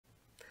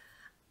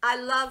I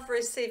love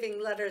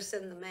receiving letters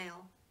in the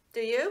mail.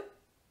 Do you?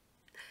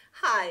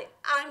 Hi,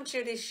 I'm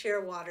Judy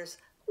Shearwaters.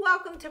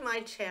 Welcome to my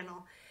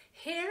channel.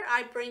 Here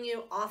I bring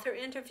you author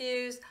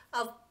interviews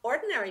of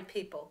ordinary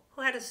people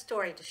who had a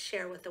story to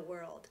share with the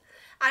world.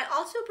 I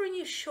also bring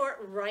you short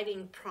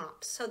writing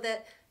prompts so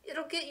that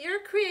it'll get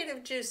your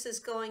creative juices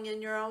going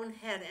in your own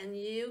head and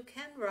you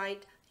can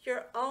write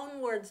your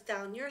own words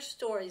down, your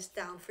stories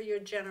down for your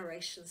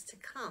generations to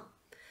come.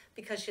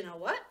 Because you know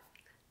what?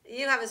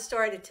 You have a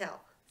story to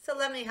tell. So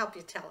let me help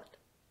you tell it.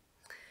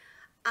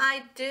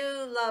 I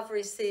do love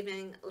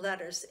receiving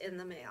letters in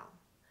the mail.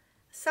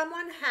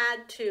 Someone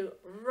had to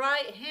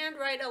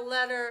handwrite a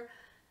letter,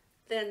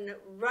 then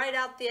write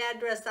out the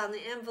address on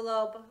the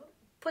envelope,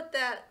 put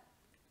that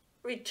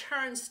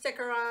return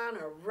sticker on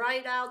or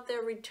write out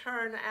their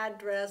return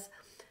address,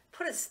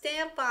 put a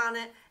stamp on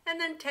it, and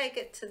then take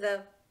it to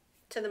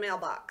the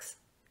mailbox.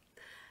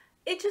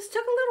 It just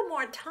took a little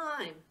more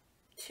time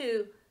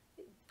to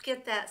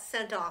get that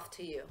sent off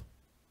to you.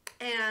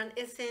 And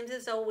it seems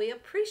as though we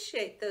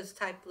appreciate those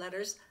type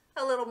letters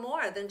a little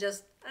more than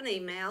just an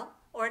email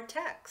or a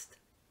text.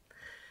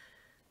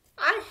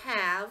 I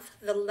have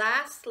the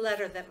last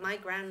letter that my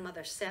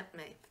grandmother sent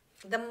me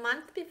the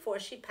month before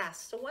she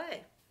passed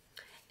away.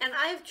 And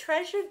I have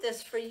treasured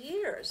this for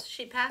years.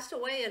 She passed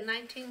away in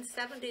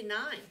 1979.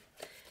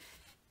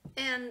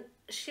 And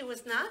she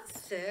was not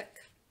sick.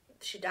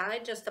 She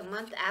died just a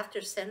month after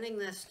sending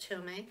this to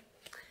me.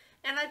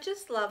 And I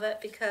just love it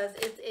because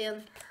it's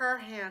in her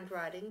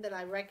handwriting that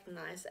I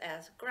recognize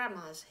as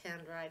Grandma's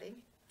handwriting.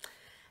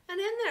 And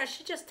in there,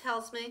 she just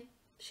tells me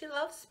she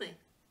loves me.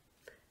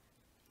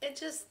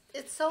 It's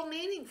so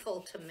meaningful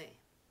to me.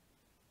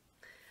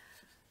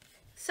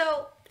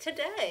 So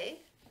today,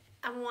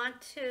 I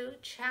want to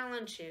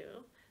challenge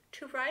you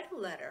to write a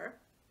letter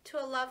to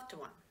a loved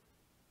one.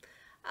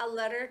 A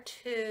letter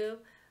to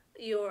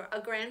a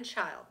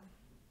grandchild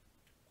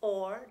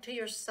or to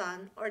your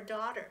son or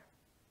daughter.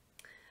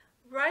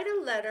 Write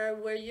a letter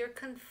where you're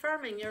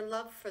confirming your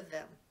love for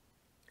them.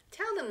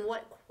 Tell them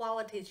what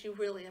qualities you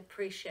really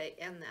appreciate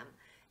in them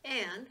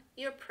and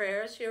your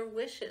prayers, your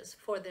wishes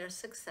for their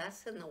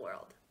success in the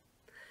world.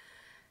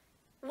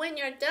 When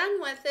you're done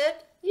with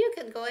it, you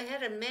can go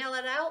ahead and mail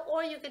it out,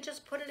 or you could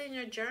just put it in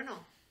your journal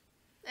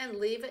and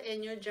leave it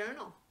in your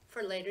journal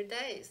for later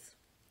days.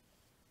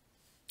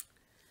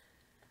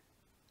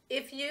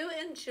 If you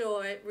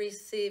enjoy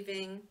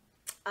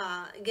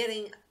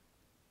getting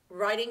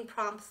writing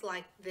prompts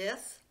like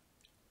this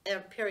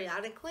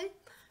periodically,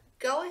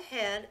 go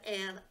ahead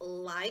and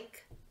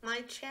like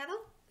my channel,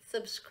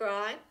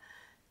 subscribe,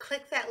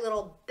 click that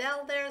little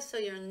bell there so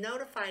you're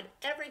notified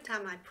every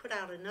time I put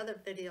out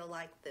another video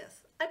like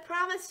this. I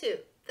promise you,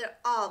 they're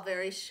all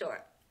very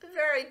short,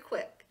 very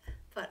quick,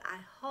 but I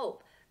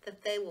hope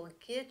that they will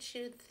get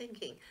you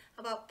thinking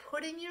about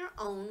putting your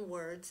own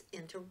words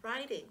into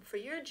writing for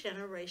your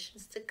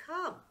generations to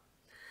come.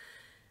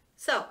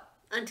 So,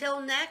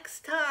 until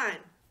next time,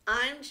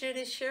 I'm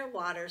Judy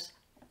Shearwaters.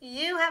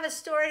 You have a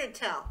story to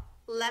tell.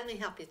 Let me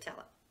help you tell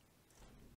it.